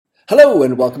Hello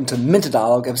and welcome to Minter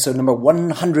Dialogue, episode number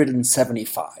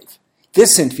 175.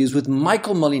 This interview is with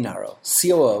Michael Molinaro,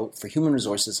 COO for Human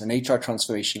Resources and HR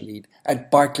Transformation Lead at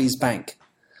Barclays Bank.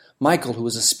 Michael, who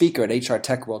was a speaker at HR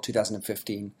Tech World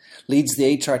 2015, leads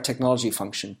the HR technology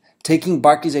function, taking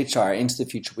Barclays HR into the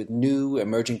future with new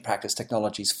emerging practice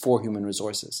technologies for human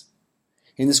resources.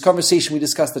 In this conversation, we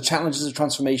discuss the challenges of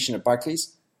transformation at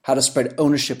Barclays, how to spread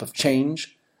ownership of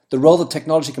change, the role that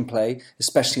technology can play,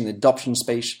 especially in the adoption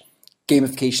space,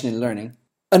 gamification in learning.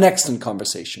 An excellent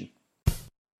conversation.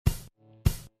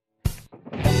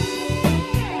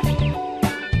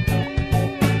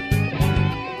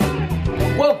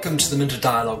 Welcome to the Minter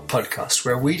Dialogue podcast,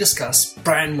 where we discuss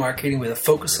brand marketing with a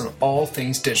focus on all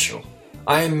things digital.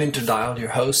 I am Minter Dial, your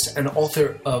host and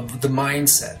author of The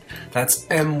Mindset. That's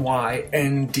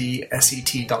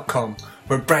MYNDSET.com,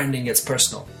 where branding gets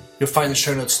personal. You'll find the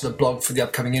show notes to the blog for the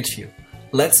upcoming interview.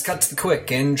 Let's cut to the quick.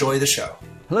 Enjoy the show.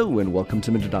 Hello and welcome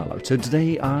to Minter Dialogue. So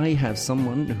today I have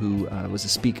someone who was a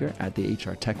speaker at the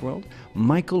HR Tech World,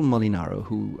 Michael Molinaro,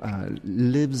 who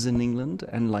lives in England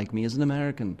and, like me, is an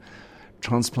American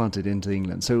transplanted into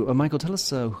England. So Michael, tell us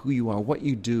who you are, what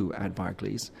you do at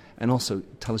Barclays, and also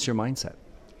tell us your mindset.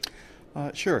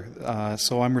 Sure.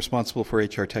 So I'm responsible for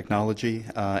HR technology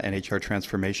and HR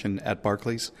transformation at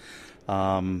Barclays.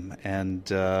 And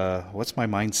what's my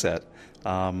mindset?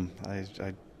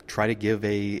 I try to give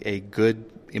a good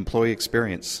employee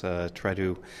experience, try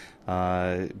to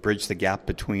bridge the gap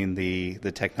between the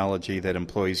technology that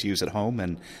employees use at home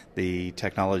and the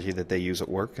technology that they use at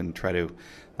work, and try to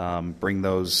bring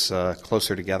those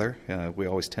closer together. We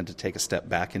always tend to take a step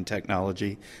back in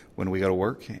technology when we go to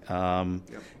work, and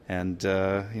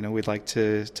we'd like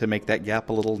to make that gap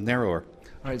a little narrower.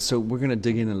 All right, so we're going to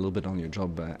dig in a little bit on your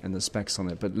job and the specs on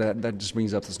it, but that just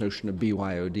brings up this notion of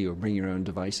BYOD, or bring your own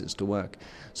devices to work.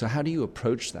 So how do you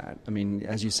approach that? I mean,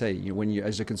 as you say,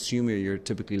 as a consumer, you're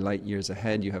typically light years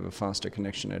ahead. You have a faster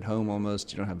connection at home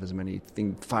almost. You don't have as many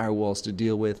firewalls to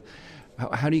deal with.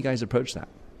 How do you guys approach that?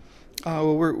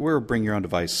 Well, we're a bring your own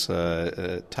device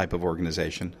type of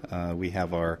organization. We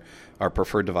have our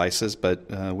preferred devices,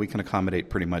 but we can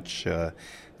accommodate pretty much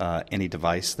any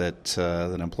device that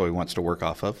an employee wants to work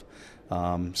off of.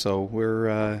 So we're,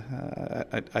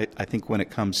 I think, when it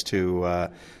comes to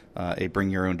a bring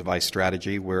your own device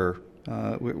strategy, we're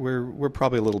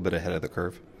probably a little bit ahead of the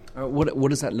curve. What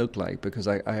does that look like? Because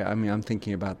I'm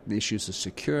thinking about the issues of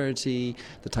security,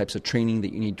 the types of training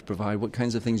that you need to provide. What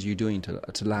kinds of things are you doing to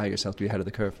allow yourself to be ahead of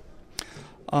the curve?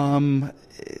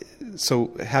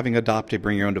 So having adopted a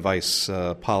bring your own device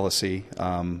policy,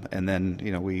 and then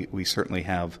we certainly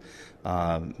have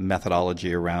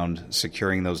methodology around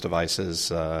securing those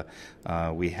devices.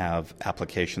 We have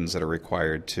applications that are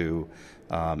required to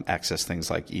access things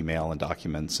like email and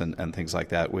documents and things like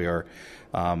that. We are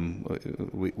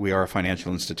a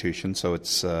financial institution, so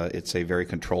it's a very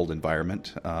controlled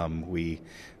environment. We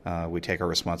take our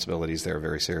responsibilities there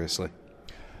very seriously.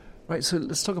 Right, so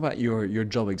let's talk about your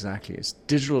job exactly. It's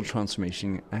digital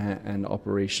transformation and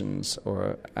operations,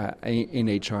 or in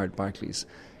HR at Barclays.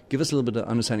 Give us a little bit of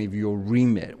understanding of your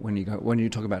remit when you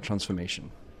talk about transformation.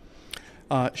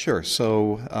 Sure.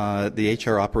 So the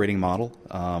HR operating model,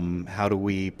 how do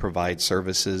we provide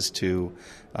services to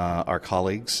our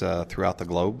colleagues throughout the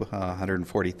globe,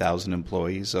 140,000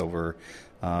 employees over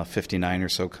 59 or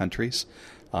so countries.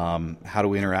 How do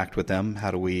we interact with them?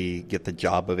 How do we get the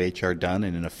job of HR done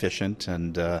in an efficient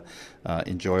and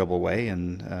enjoyable way,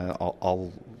 and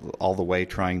all the way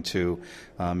trying to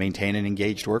maintain an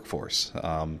engaged workforce?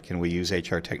 Can we use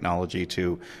HR technology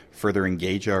to further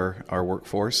engage our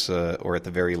workforce, or at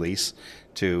the very least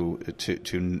to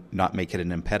not make it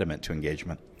an impediment to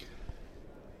engagement?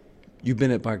 You've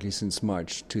been at Barclays since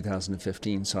March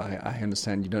 2015, so I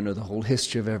understand you don't know the whole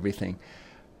history of everything.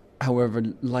 However,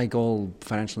 like all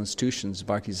financial institutions,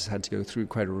 Barclays has had to go through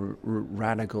quite a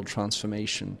radical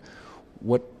transformation.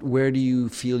 Where do you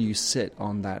feel you sit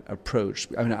on that approach?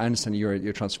 I mean, I understand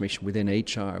your transformation within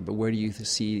HR, but where do you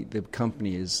see the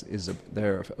company is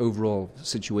their overall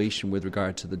situation with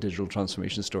regard to the digital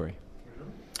transformation story?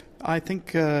 I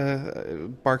think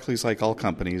Barclays, like all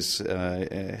companies,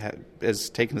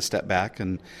 has taken a step back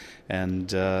and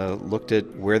looked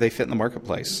at where they fit in the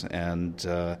marketplace, and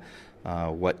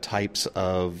what types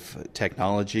of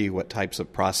technology, what types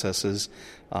of processes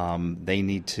they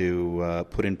need to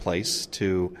put in place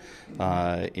to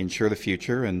ensure the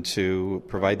future and to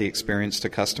provide the experience to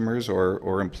customers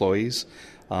or employees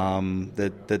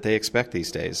that they expect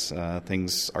these days.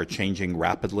 Things are changing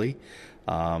rapidly.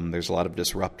 There's a lot of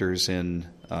disruptors in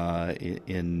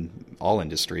in all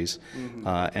industries,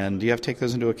 and you have to take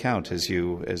those into account as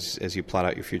you plot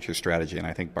out your future strategy. And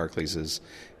I think Barclays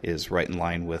is right in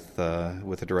line with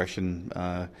the direction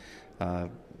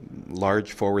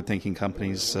large forward-thinking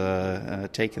companies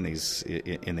take in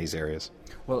these areas.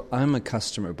 Well, I'm a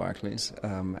customer of Barclays,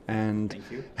 and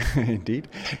Thank you. indeed,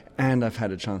 and I've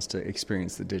had a chance to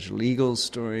experience the Digital Eagles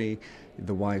story,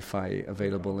 the Wi-Fi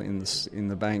available in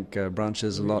the bank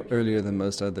branches a lot earlier than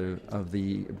most other of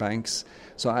the banks.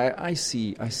 So I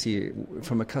see it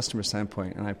from a customer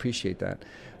standpoint, and I appreciate that.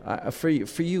 For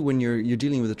you, when you're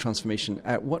dealing with a transformation,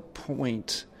 at what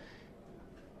point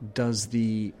does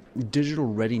the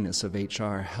digital readiness of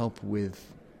HR help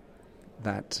with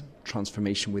that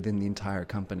transformation within the entire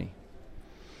company?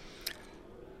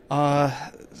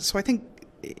 So I think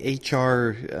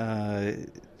HR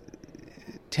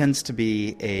tends to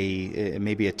be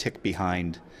maybe a tick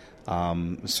behind.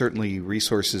 Certainly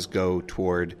resources go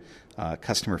toward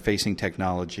customer-facing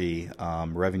technology,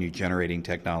 revenue-generating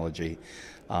technology,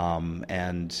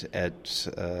 and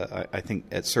I think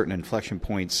at certain inflection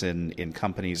points in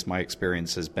companies, my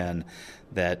experience has been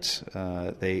that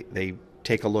they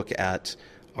take a look at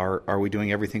are we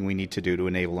doing everything we need to do to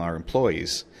enable our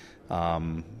employees.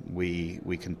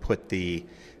 We can put the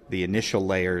initial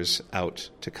layers out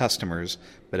to customers,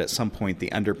 but at some point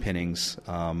the underpinnings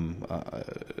of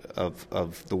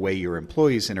the way your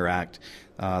employees interact,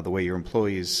 the way your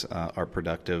employees are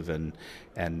productive and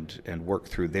work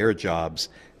through their jobs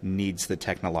needs the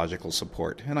technological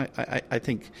support. And I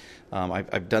think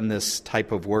I've done this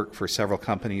type of work for several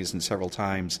companies and several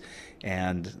times,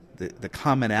 and the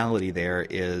commonality there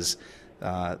is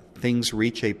things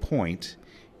reach a point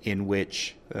in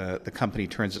which the company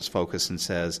turns its focus and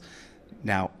says,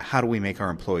 now, how do we make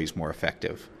our employees more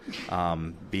effective?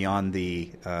 Beyond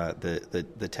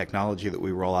the technology that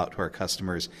we roll out to our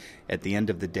customers, at the end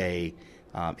of the day,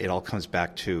 it all comes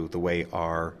back to the way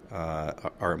our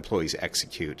employees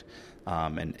execute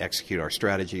and execute our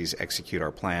strategies, execute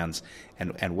our plans,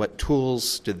 and what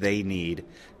tools do they need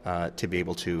to be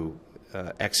able to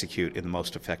execute in the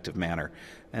most effective manner.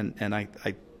 And I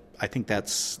think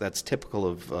that's typical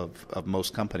of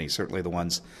most companies, certainly the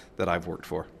ones that I've worked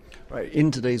for. Right.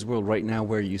 In today's world, right now,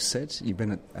 where you sit, you've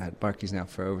been at Barclays now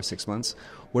for over 6 months.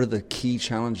 What are the key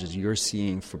challenges you're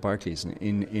seeing for Barclays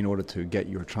in order to get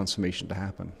your transformation to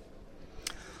happen?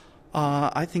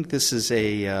 I think this is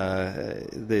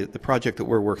the project that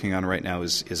we're working on right now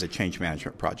is a change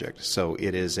management project. So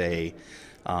it is it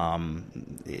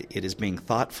is being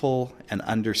thoughtful and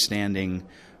understanding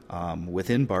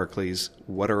within Barclays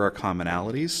what are our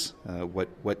commonalities,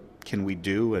 what can we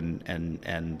do,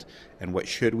 and what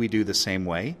should we do the same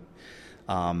way,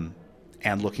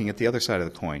 and looking at the other side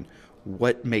of the coin,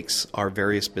 what makes our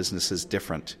various businesses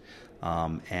different,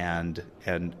 and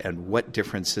what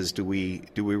differences do we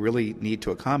really need to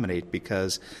accommodate,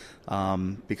 because we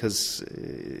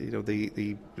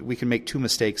can make two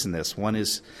mistakes in this. One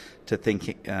is to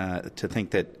think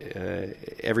that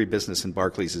every business in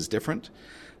Barclays is different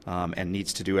and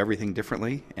needs to do everything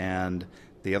differently, and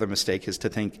the other mistake is to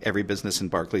think every business in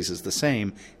Barclays is the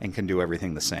same and can do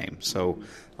everything the same. So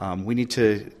we need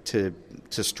to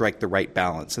strike the right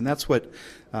balance, and that's what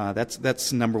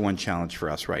that's number one challenge for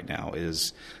us right now.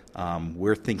 Is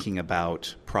we're thinking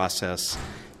about process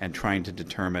and trying to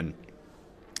determine,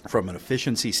 from an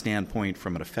efficiency standpoint,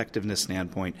 from an effectiveness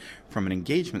standpoint, from an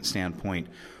engagement standpoint,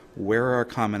 where are our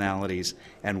commonalities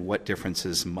and what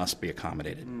differences must be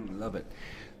accommodated. Love it.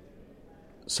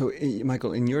 So,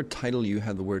 Michael, in your title you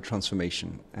have the word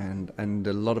transformation, and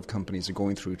a lot of companies are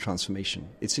going through transformation.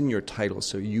 It's in your title,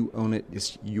 so you own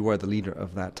it. You are the leader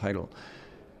of that title.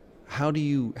 How do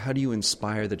you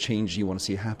inspire the change you want to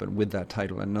see happen with that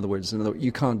title? In other words,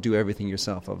 you can't do everything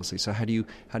yourself, obviously. So how do you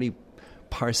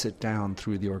parse it down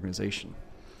through the organization?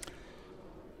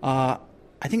 I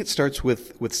think it starts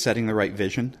with setting the right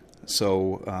vision.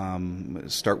 So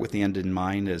start with the end in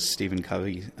mind, as Stephen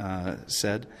Covey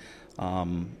said.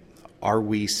 Are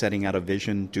we setting out a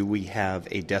vision? Do we have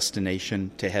a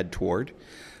destination to head toward?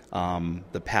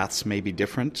 The paths may be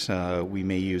different. We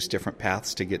may use different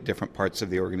paths to get different parts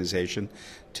of the organization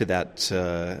to that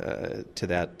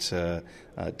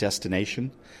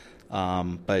destination.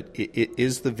 But it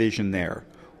is the vision there.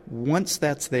 Once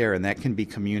that's there and that can be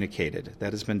communicated,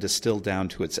 that has been distilled down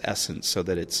to its essence so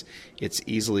that it's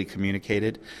easily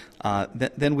communicated,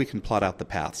 then we can plot out the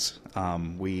paths.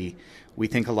 We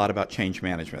think a lot about change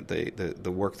management.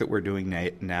 The work that we're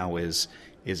doing now is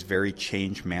very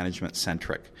change management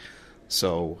centric.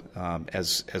 So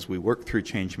as we work through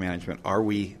change management, are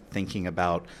we thinking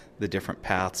about the different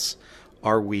paths?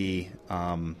 are we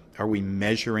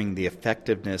measuring the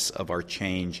effectiveness of our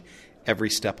change every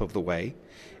step of the way?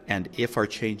 And if our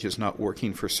change is not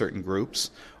working for certain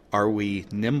groups, are we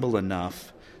nimble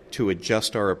enough to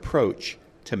adjust our approach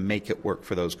to make it work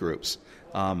for those groups?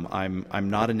 I'm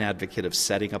not an advocate of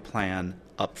setting a plan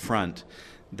up front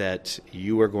that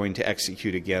you are going to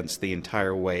execute against the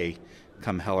entire way,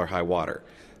 come hell or high water.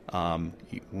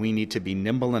 We need to be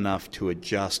nimble enough to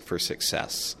adjust for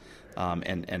success.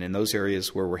 And in those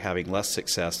areas where we're having less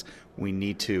success, we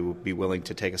need to be willing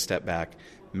to take a step back,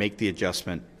 make the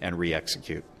adjustment, and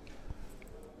re-execute.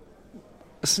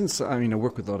 Since, I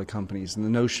work with a lot of companies, and the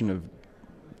notion of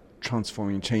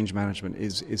transforming change management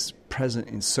is present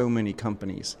in so many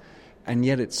companies, and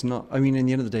yet it's not. In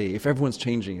the end of the day, if everyone's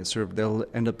changing, it's there'll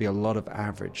end up being a lot of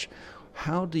average.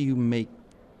 How do you make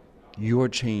your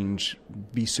change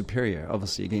be superior,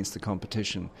 obviously, against the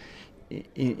competition?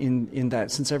 In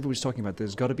that, since everybody's talking about,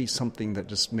 there's got to be something that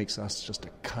just makes us just a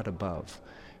cut above.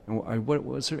 And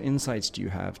what sort of insights do you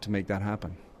have to make that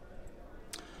happen?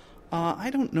 I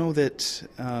don't know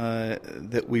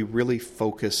that we really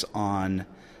focus on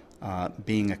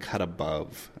being a cut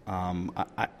above.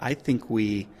 I think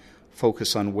we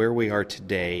focus on where we are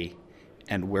today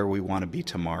and where we want to be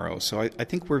tomorrow. So I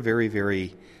think we're very,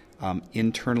 very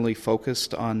internally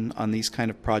focused on these kind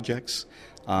of projects.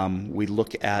 We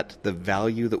look at the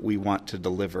value that we want to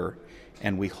deliver,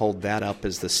 and we hold that up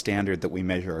as the standard that we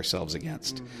measure ourselves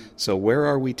against. Mm-hmm. So where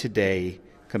are we today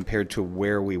compared to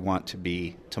where we want to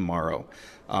be tomorrow?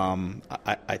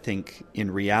 I think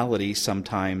in reality,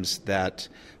 sometimes that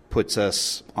puts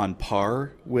us on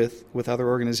par with other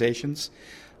organizations.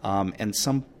 And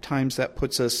sometimes that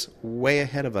puts us way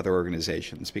ahead of other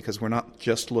organizations because we're not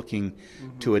just looking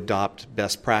to adopt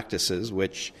best practices,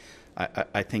 which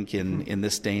I think in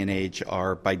this day and age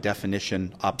are by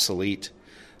definition obsolete.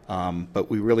 But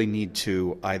we really need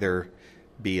to either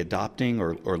be adopting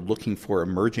or looking for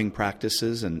emerging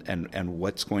practices and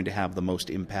what's going to have the most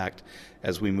impact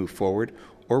as we move forward,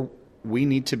 or we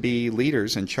need to be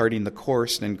leaders in charting the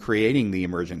course and creating the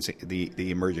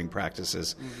emerging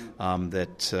practices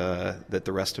that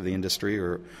the rest of the industry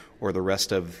or the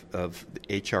rest of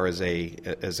HR as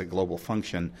a global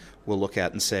function will look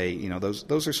at and say,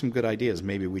 those are some good ideas.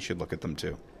 Maybe we should look at them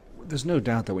too. There's no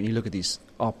doubt that when you look at these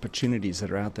opportunities that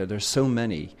are out there, there's so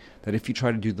many that if you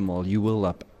try to do them all,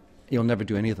 you'll never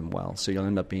do any of them well. So you'll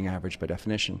end up being average by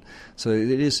definition. So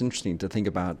it is interesting to think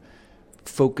about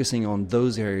focusing on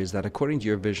those areas that, according to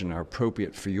your vision, are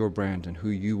appropriate for your brand and who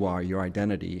you are, your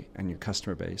identity, and your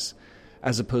customer base,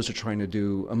 as opposed to trying to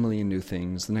do a million new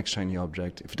things, the next shiny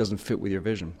object, if it doesn't fit with your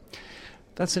vision.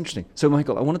 That's interesting. So,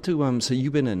 Michael, I wanted to. So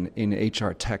you've been in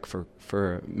HR tech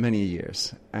for many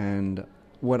years, and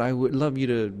what I would love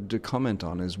you to comment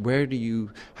on is how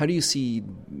do you see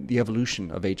the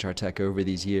evolution of HR tech over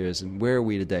these years, and where are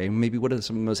we today? And maybe what are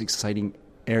some of the most exciting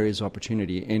areas of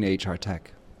opportunity in HR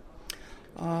tech?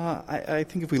 I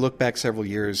think if we look back several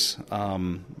years,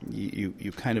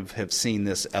 you kind of have seen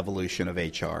this evolution of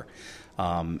HR,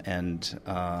 and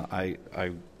I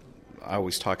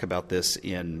always talk about this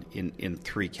in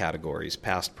three categories: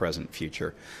 past, present,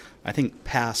 future. I think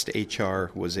past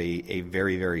HR was a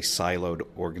very, very siloed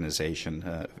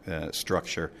organization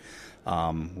structure.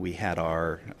 We had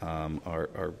our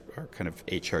kind of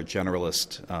HR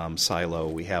generalist silo.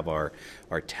 We have our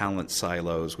talent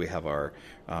silos. We have our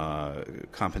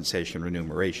compensation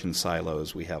remuneration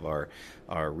silos. We have our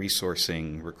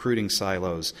resourcing recruiting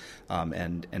silos.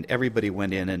 And everybody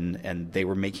went in and they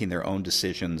were making their own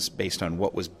decisions based on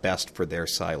what was best for their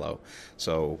silo.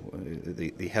 So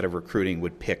the head of recruiting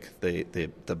would pick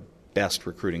the best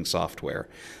recruiting software.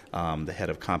 The head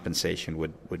of compensation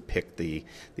would pick the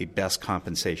best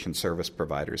compensation service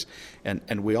providers.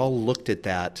 And we all looked at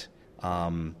that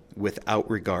without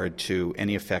regard to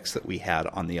any effects that we had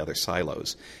on the other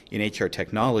silos. In HR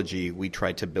technology, we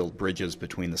tried to build bridges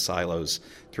between the silos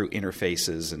through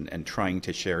interfaces and trying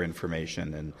to share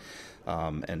information,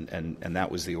 and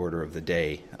that was the order of the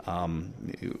day.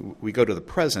 We go to the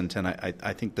present, and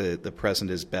I think the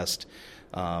present is best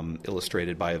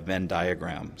illustrated by a Venn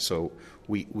diagram. So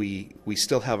we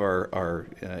still have our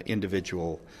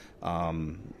individual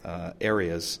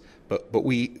areas, but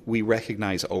we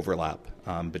recognize overlap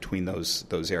between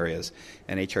those areas,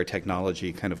 and HR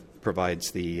technology kind of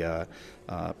provides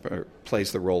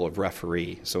plays the role of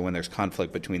referee. So when there's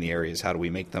conflict between the areas, how do we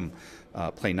make them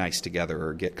play nice together,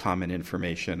 or get common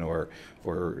information, or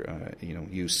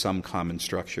use some common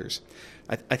structures?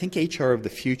 I think HR of the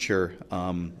future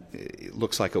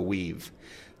looks like a weave,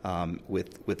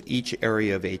 with each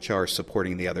area of HR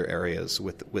supporting the other areas,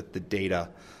 with the data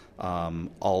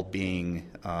all being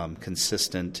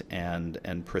consistent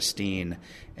and pristine,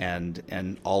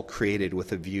 and all created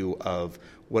with a view of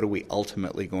what are we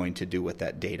ultimately going to do with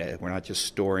that data. We're not just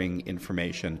storing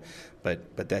information,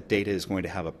 but that data is going to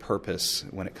have a purpose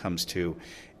when it comes to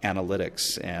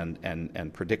analytics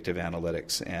and predictive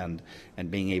analytics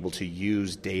and being able to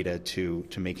use data to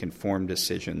make informed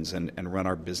decisions and run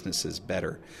our businesses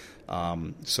better.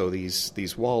 So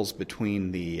these walls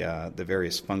between the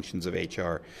various functions of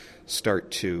HR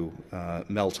start to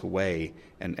melt away,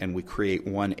 and we create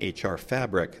one HR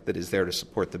fabric that is there to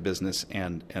support the business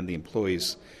and the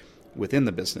employees within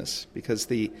the business. Because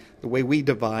the way we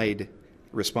divide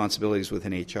responsibilities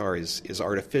within HR is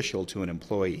artificial to an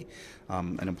employee.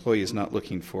 An employee is not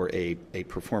looking for a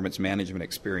performance management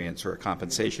experience or a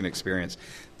compensation experience.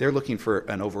 They're looking for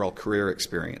an overall career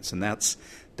experience, and that's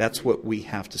what we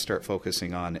have to start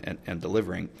focusing on and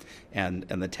delivering, and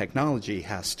the technology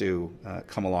has to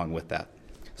come along with that.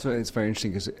 So it's very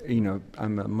interesting because,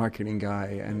 I'm a marketing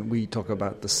guy and we talk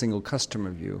about the single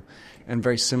customer view. And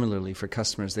very similarly for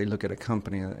customers, they look at a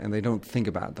company and they don't think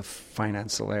about the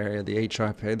financial area, the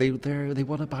HR pay. They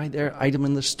want to buy their item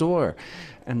in the store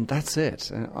and that's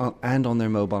it, and on their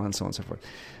mobile and so on and so forth.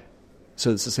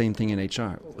 So it's the same thing in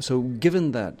HR. So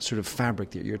given that sort of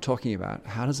fabric that you're talking about,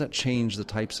 how does that change the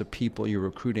types of people you're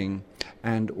recruiting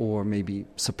and or maybe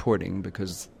supporting?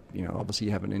 Because, obviously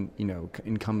you have an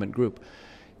incumbent group,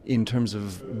 in terms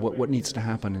of what needs to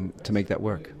happen to make that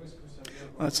work.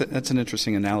 Well, that's an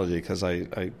interesting analogy, because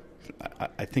I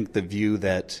think the view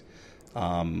that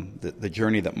the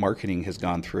journey that marketing has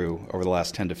gone through over the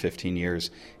last 10 to 15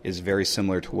 years is very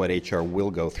similar to what HR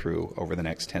will go through over the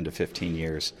next 10 to 15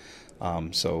 years.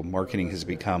 So marketing has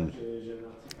become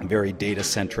very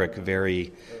data-centric, very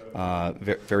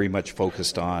much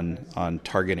focused on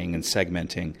targeting and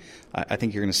segmenting. I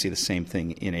think you're going to see the same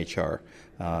thing in HR,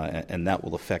 and that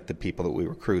will affect the people that we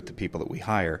recruit, the people that we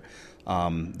hire.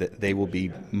 They will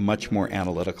be much more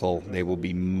analytical. They will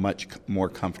be much more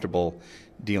comfortable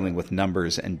dealing with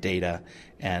numbers and data.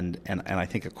 And I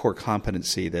think a core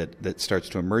competency that starts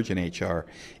to emerge in HR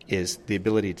is the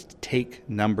ability to take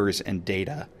numbers and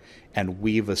data and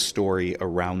weave a story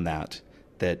around that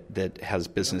has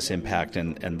business impact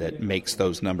and that makes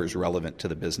those numbers relevant to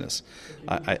the business.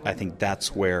 I think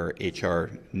that's where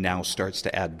HR now starts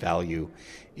to add value,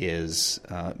 is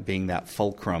being that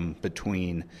fulcrum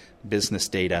between business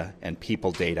data and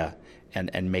people data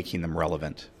and making them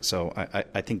relevant. So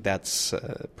I think that's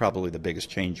probably the biggest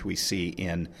change we see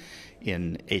in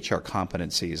HR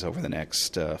competencies over the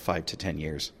next 5 to 10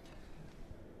 years.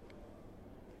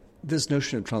 This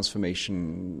notion of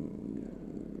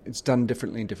transformation, it's done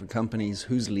differently in different companies.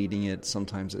 Who's leading it?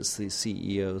 Sometimes it's the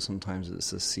CEO, sometimes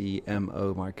it's the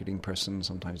CMO, marketing person,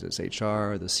 sometimes it's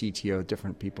HR, the CTO,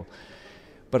 different people.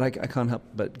 But I can't help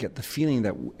but get the feeling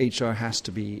that HR has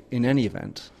to be, in any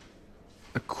event,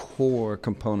 a core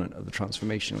component of the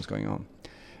transformation that's going on.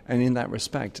 And in that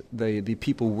respect, the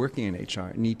people working in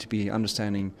HR need to be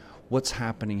understanding what's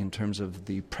happening in terms of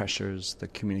the pressures, the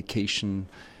communication,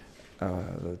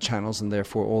 the channels, and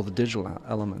therefore all the digital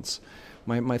elements.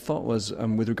 My thought was,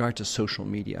 with regard to social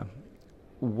media,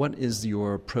 what is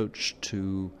your approach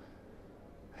to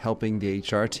helping the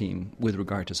HR team with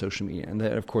regard to social media? And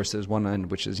there, of course, there's one end,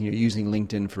 which is using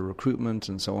LinkedIn for recruitment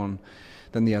and so on.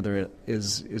 Then the other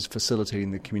is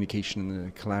facilitating the communication and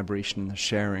the collaboration, the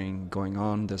sharing going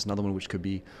on. There's another one which could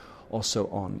be also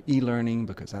on e-learning,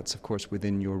 because that's, of course,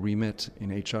 within your remit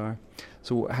in HR.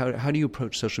 So how do you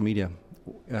approach social media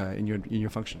in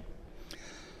your function?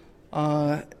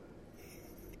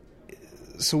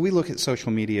 So we look at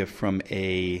social media from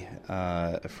a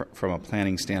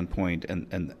planning standpoint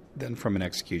and then from an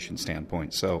execution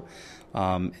standpoint. So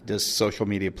does social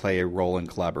media play a role in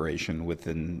collaboration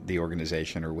within the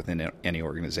organization or within any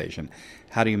organization?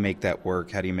 How do you make that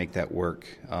work? How do you make that work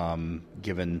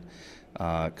given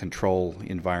control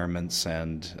environments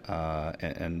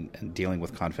and dealing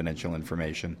with confidential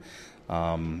information?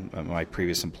 My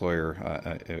previous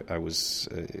employer, I was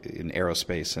in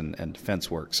aerospace and defense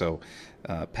work, so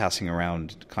passing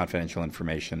around confidential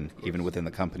information, even within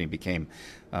the company, became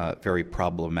very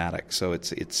problematic. So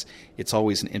it's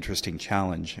always an interesting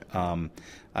challenge.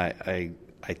 I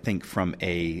think from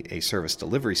a service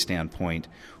delivery standpoint,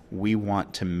 we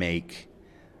want to make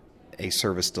a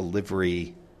service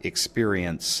delivery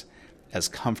experience as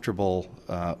comfortable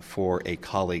for a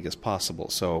colleague as possible.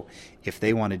 So if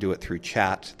they want to do it through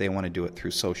chat, they want to do it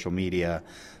through social media,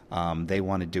 they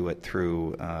want to do it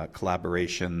through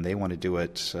collaboration, they want to do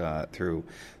it through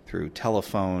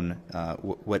telephone,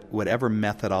 whatever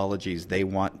methodologies they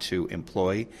want to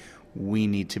employ, we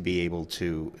need to be able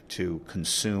to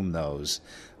consume those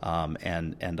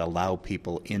and allow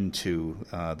people into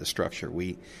the structure.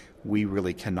 We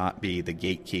really cannot be the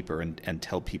gatekeeper and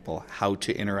tell people how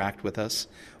to interact with us.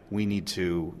 We need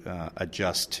to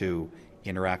adjust to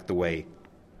interact the way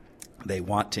they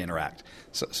want to interact.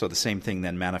 So the same thing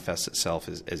then manifests itself,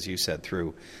 as you said,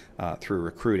 through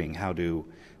recruiting. How do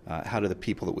the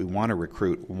people that we want to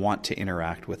recruit want to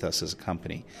interact with us as a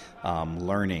company?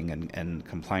 Learning and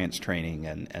compliance training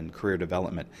and career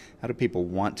development. How do people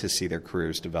want to see their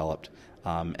careers developed?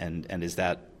 And is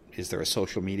there a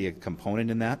social media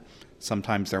component in that?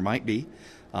 Sometimes there might be,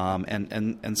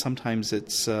 and sometimes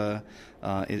it's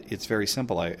very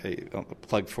simple. I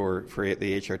plug for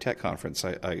the HR Tech Conference.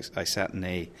 I sat in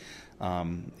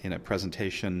a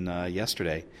presentation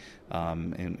yesterday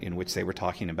in which they were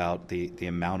talking about the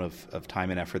amount of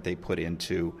time and effort they put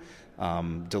into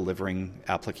delivering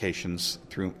applications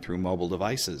through mobile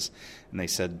devices, and they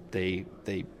said they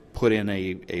put in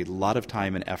a lot of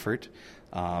time and effort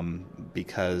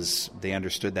because they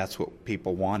understood that's what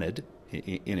people wanted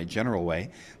in a general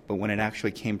way, but when it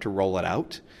actually came to roll it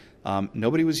out,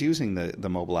 nobody was using the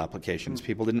mobile applications.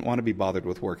 People didn't want to be bothered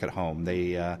with work at home.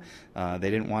 They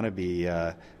didn't want to be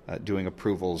doing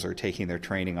approvals or taking their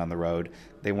training on the road.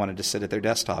 They wanted to sit at their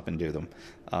desktop and do them.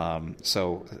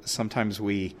 So sometimes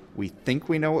we think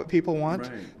we know what people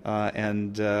want, right.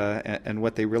 And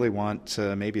what they really want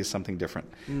maybe is something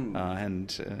different. And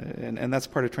that's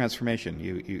part of transformation.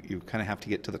 You kind of have to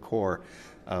get to the core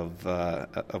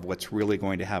of what's really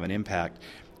going to have an impact,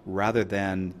 rather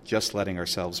than just letting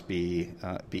ourselves be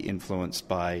influenced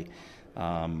by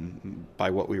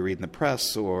what we read in the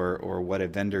press or what a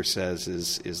vendor says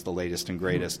is the latest and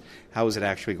greatest. How is it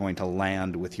actually going to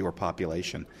land with your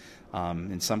population?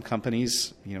 In some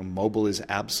companies, mobile is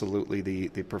absolutely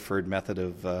the preferred method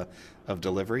of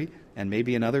delivery, and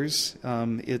maybe in others,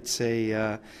 it's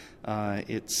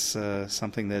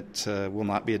something that will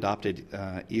not be adopted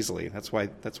easily. That's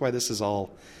why this is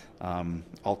all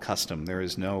custom. There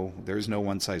is no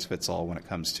one size fits all when it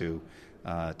comes to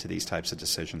these types of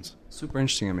decisions. Super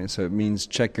interesting. I mean, so it means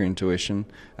check your intuition,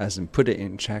 as in put it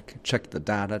in check the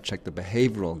data, check the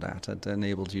behavioral data that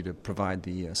enables you to provide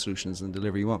the solutions and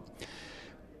delivery you want.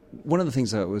 One of the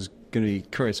things that I was going to be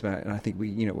curious about, and I think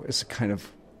it's a kind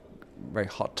of very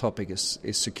hot topic, is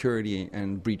security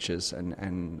and breaches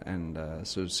and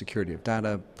so security of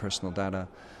data, personal data,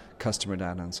 customer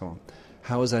data, and so on.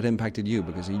 How has that impacted you?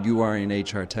 Because you are in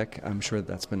HR tech, I'm sure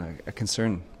that's been a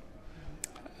concern.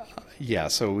 Yeah,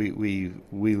 so we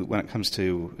when it comes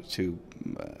to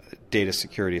data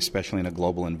security, especially in a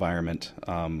global environment,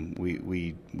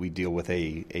 we deal with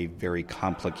a very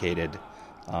complicated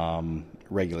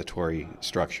regulatory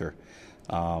structure,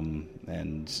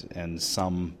 and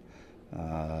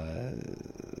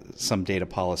some data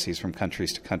policies from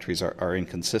countries to countries are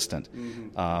inconsistent.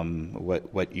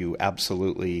 What you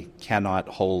absolutely cannot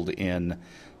hold in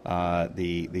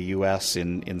the U.S.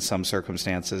 in some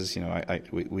circumstances,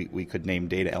 we could name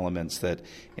data elements that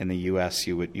in the U.S.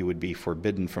 you would be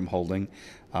forbidden from holding,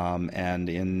 and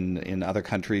in other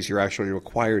countries you're actually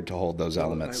required to hold those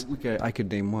elements. I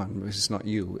could name one, because it's not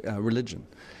you. Religion.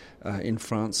 In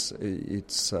France,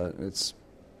 it's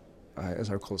as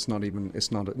I recall, it's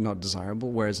not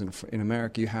desirable. Whereas in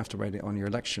America, you have to write it on your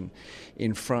election.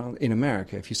 In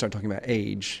America, if you start talking about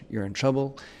age, you're in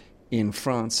trouble. In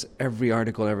France, every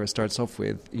article ever starts off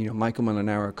with, Michael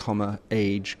Molinaro,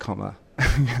 age, I'm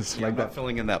not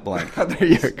filling in that blank. There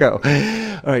you go.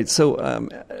 All right. So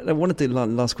I wanted the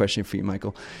last question for you,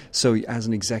 Michael. So as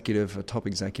an executive, a top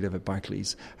executive at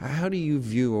Barclays, how do you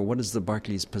view, or what is the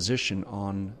Barclays position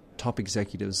on top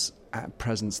executives'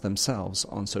 presence themselves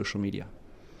on social media?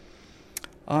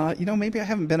 Maybe I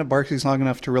haven't been at Barclays long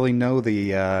enough to really know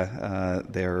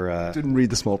their. Didn't read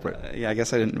the small print. Yeah, I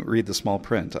guess I didn't read the small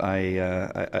print.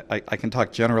 I can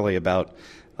talk generally about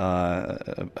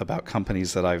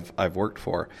companies that I've worked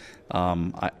for.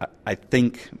 I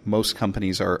think most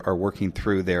companies are working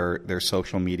through their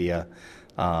social media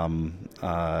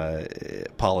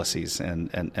policies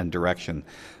and direction.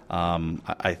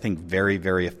 I think very,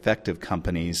 very effective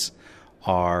companies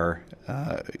are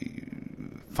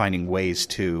finding ways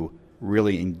to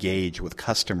really engage with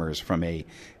customers from a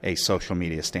social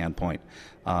media standpoint.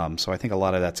 So I think a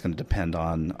lot of that's going to depend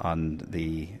on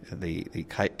the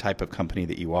type of company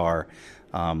that you are,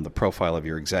 the profile of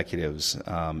your executives,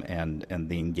 and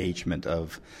the engagement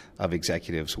of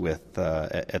executives with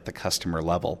at the customer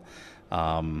level.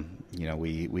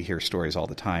 We hear stories all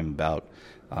the time about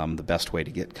the best way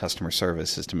to get customer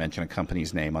service is to mention a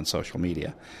company's name on social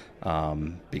media,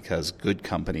 because good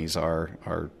companies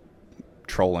are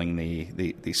trolling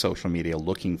the social media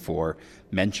looking for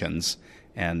mentions,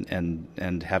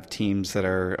 and have teams that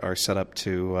are set up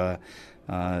to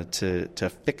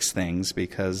fix things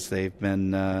because they've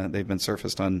been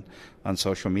surfaced on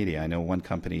social media. I know one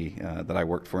company that I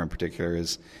worked for in particular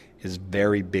is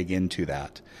very big into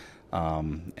that,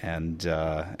 and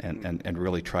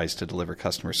really tries to deliver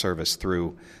customer service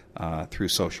through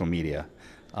social media.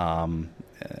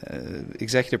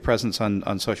 Executive presence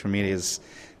on social media is,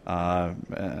 I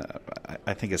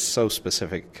think, is so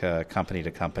specific company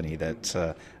to company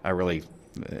that I really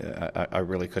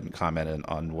couldn't comment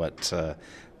on what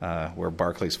where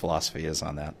Barclays' philosophy is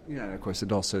on that. Yeah, of course,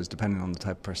 it also is dependent on the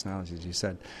type of personality, as you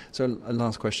said. So, a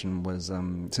last question was: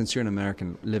 since you're an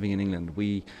American living in England,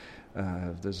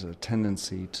 there's a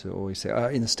tendency to always say,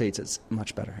 in the States it's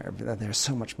much better. They're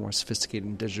so much more sophisticated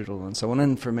and digital and so on,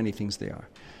 and for many things they are.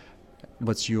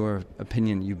 What's your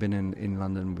opinion? You've been in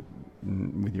London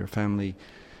with your family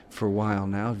for a while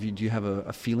now. Do you have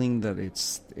a feeling that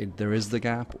there is the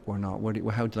gap or not? How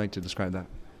would you like to describe that?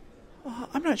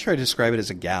 I'm not sure I describe it as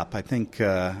a gap. I think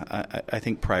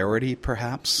priority,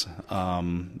 perhaps,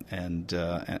 and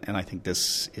I think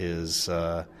this is.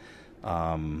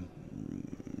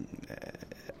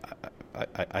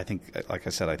 I think, like I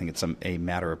said, I think it's a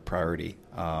matter of priority.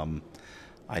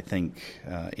 I think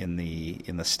in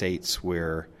the States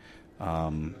we're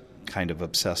kind of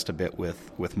obsessed a bit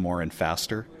with more and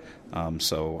faster.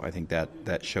 So I think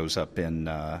that shows up in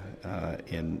our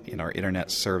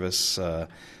internet service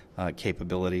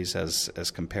capabilities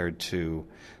as compared to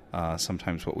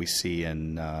sometimes what we see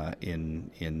in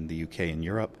the UK and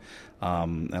Europe.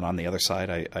 And on the other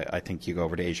side, I think you go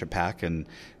over to Asia Pac, and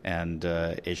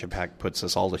Asia Pac puts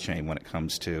us all to shame when it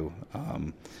comes to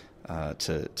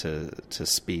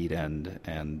speed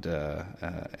and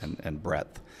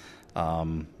breadth.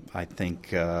 I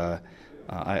think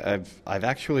I've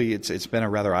actually it's been a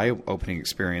rather eye-opening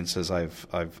experience as I've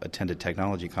attended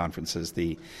technology conferences.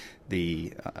 The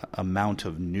amount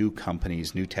of new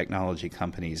companies, new technology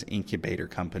companies, incubator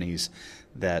companies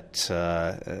that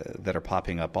are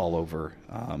popping up all over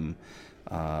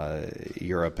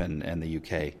Europe and the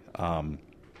UK.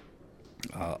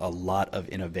 A lot of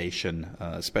innovation,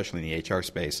 especially in the HR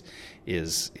space,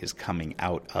 is coming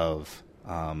out of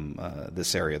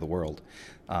this area of the world.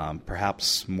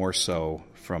 Perhaps more so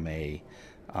from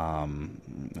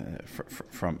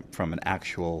from an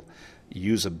actual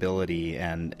usability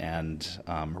and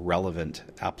relevant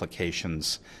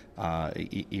applications,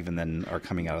 even than are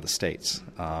coming out of the States.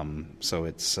 So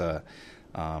it's been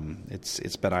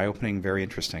eye-opening, very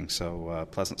interesting. So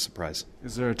pleasant surprise.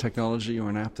 Is there a technology or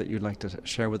an app that you'd like to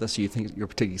share with us? You think you're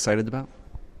particularly excited about?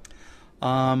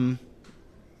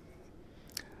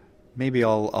 Maybe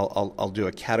I'll do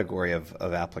a category of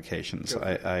applications.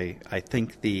 I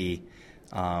think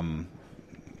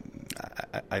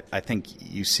I think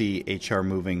you see HR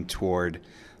moving toward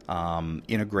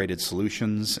integrated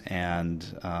solutions and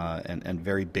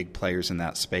very big players in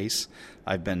that space.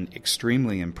 I've been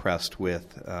extremely impressed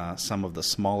with some of the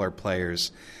smaller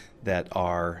players that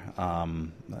are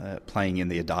playing in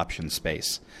the adoption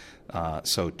space.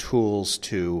 So tools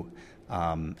to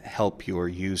help your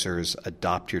users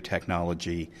adopt your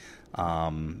technology,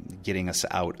 getting us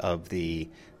out of the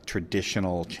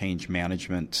traditional change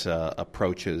management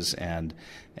approaches and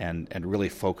really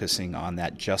focusing on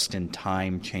that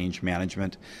just-in-time change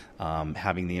management,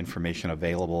 having the information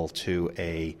available to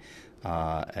a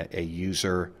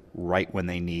user right when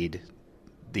they need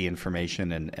the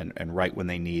information and right when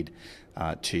they need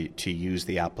to use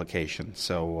the application.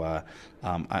 So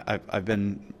I've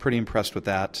been pretty impressed with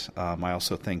that. I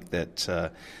also think that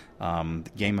the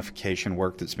gamification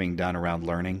work that's being done around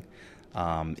learning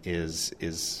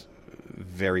is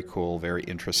very cool, very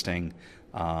interesting.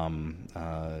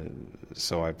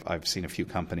 So I've seen a few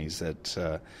companies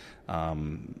that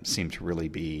seem to really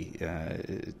be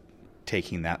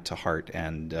taking that to heart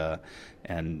and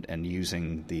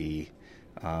using the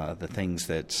things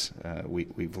that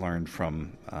we've learned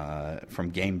from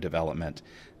game development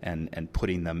and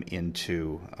putting them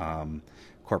into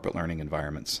corporate learning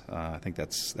environments. I think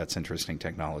that's interesting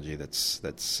technology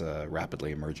that's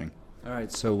rapidly emerging. All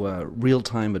right, so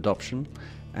real-time adoption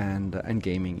and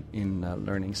gaming in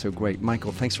learning. So great.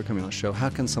 Michael, thanks for coming on the show. How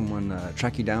can someone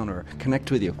track you down or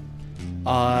connect with you?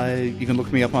 You can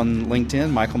look me up on LinkedIn,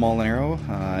 Michael Molinaro,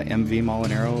 MV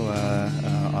Molinaro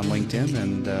on LinkedIn,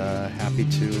 and happy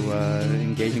to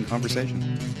engage in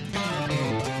conversation.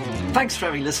 Thanks for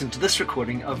having listened to this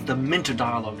recording of the Minter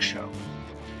Dialogue Show.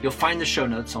 You'll find the show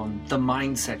notes on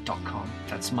themindset.com.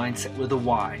 That's mindset with a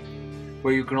Y,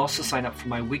 where you can also sign up for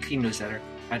my weekly newsletter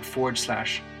at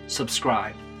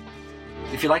 /subscribe.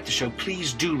 If you like the show,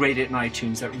 please do rate it in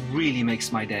iTunes. That really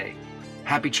makes my day.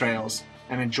 Happy trails,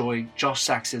 and enjoy Josh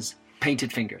Sachs's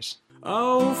Painted Fingers.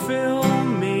 Oh, fill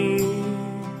me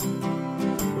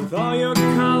with all your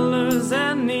colors,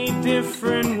 any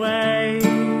different way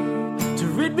to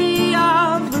rid me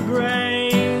of the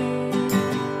gray,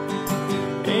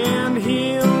 and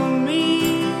heal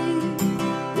me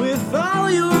with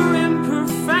all your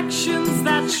imperfections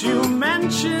that you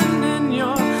mention in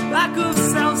your lack of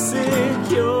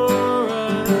self-security.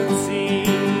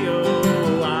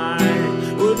 Oh,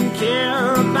 I wouldn't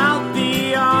care about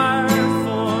the art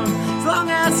form as long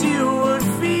as you would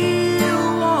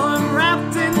feel warm,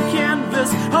 wrapped in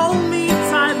canvas. Hold me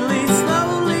tightly,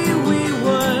 slowly we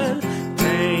would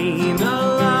paint a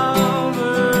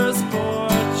lover's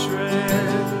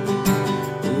portrait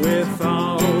with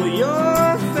all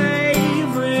your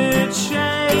favorite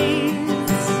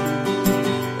shades,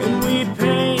 and we'd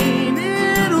paint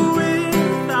it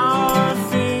with our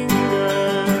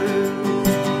fingers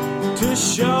to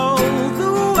show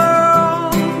the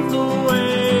world the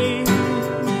way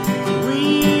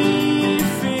we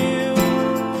feel.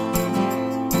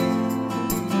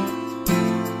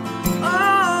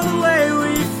 Oh, the way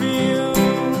we feel.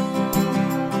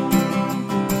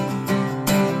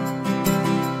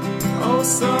 Oh,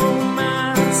 so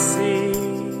messy.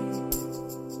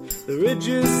 The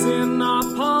ridges in our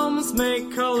palms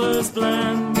make colors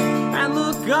blend and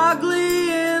look ugly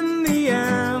in the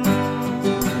end,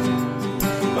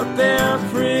 but they're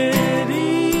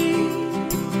pretty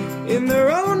in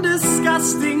their own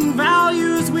disgusting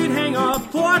values. We'd hang our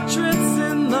portraits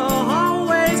in the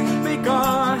hallways, make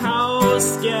our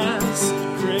house guest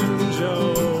cringe.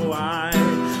 Oh, I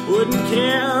wouldn't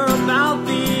care about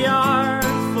the art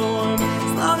form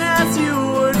as long as you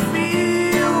would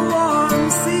feel warm,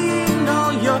 seeing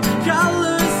all your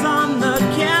colors on the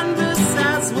canvas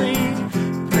as we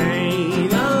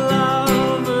paint a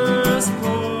lover's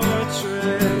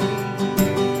portrait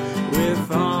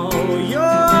with all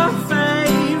your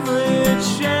favorite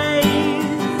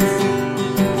shades,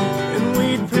 and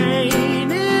we'd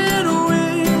paint it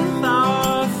with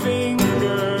our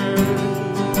fingers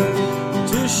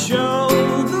to show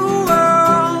the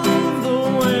world the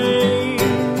way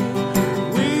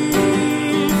we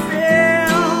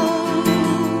feel.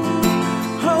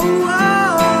 Oh,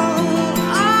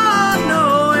 no,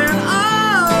 and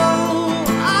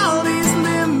all these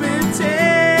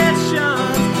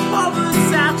limitations,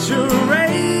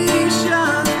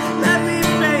 oversaturation. Let me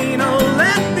paint, oh,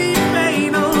 let me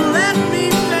paint, oh, let me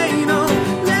paint, oh,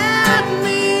 let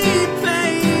me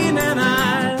paint, and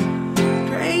I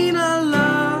paint a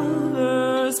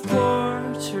lover's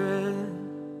portrait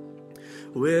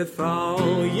with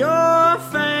all your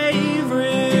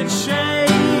favorite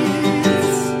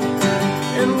shades,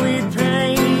 and we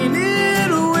paint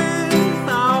it with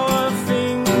our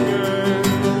fingers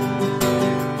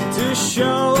to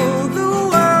show the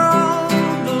world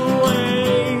the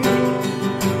way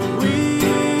we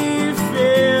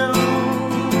feel.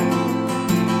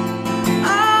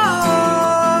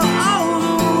 Oh,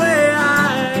 the way I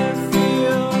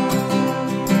feel.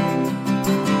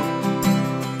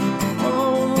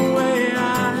 Oh, the way I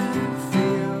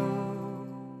feel.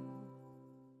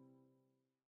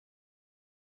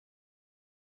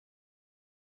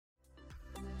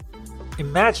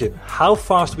 Imagine how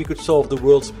fast we could solve the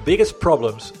world's biggest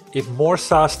problems if more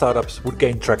SaaS startups would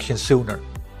gain traction sooner.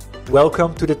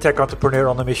 Welcome to the Tech Entrepreneur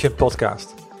on a Mission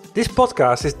podcast. This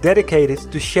podcast is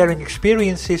dedicated to sharing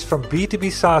experiences from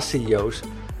B2B SaaS CEOs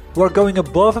who are going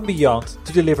above and beyond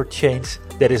to deliver change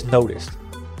that is noticed.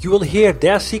 You will hear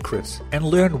their secrets and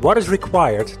learn what is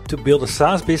required to build a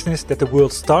SaaS business that the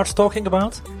world starts talking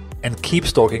about and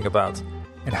keeps talking about,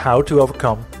 and how to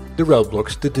overcome the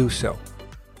roadblocks to do so.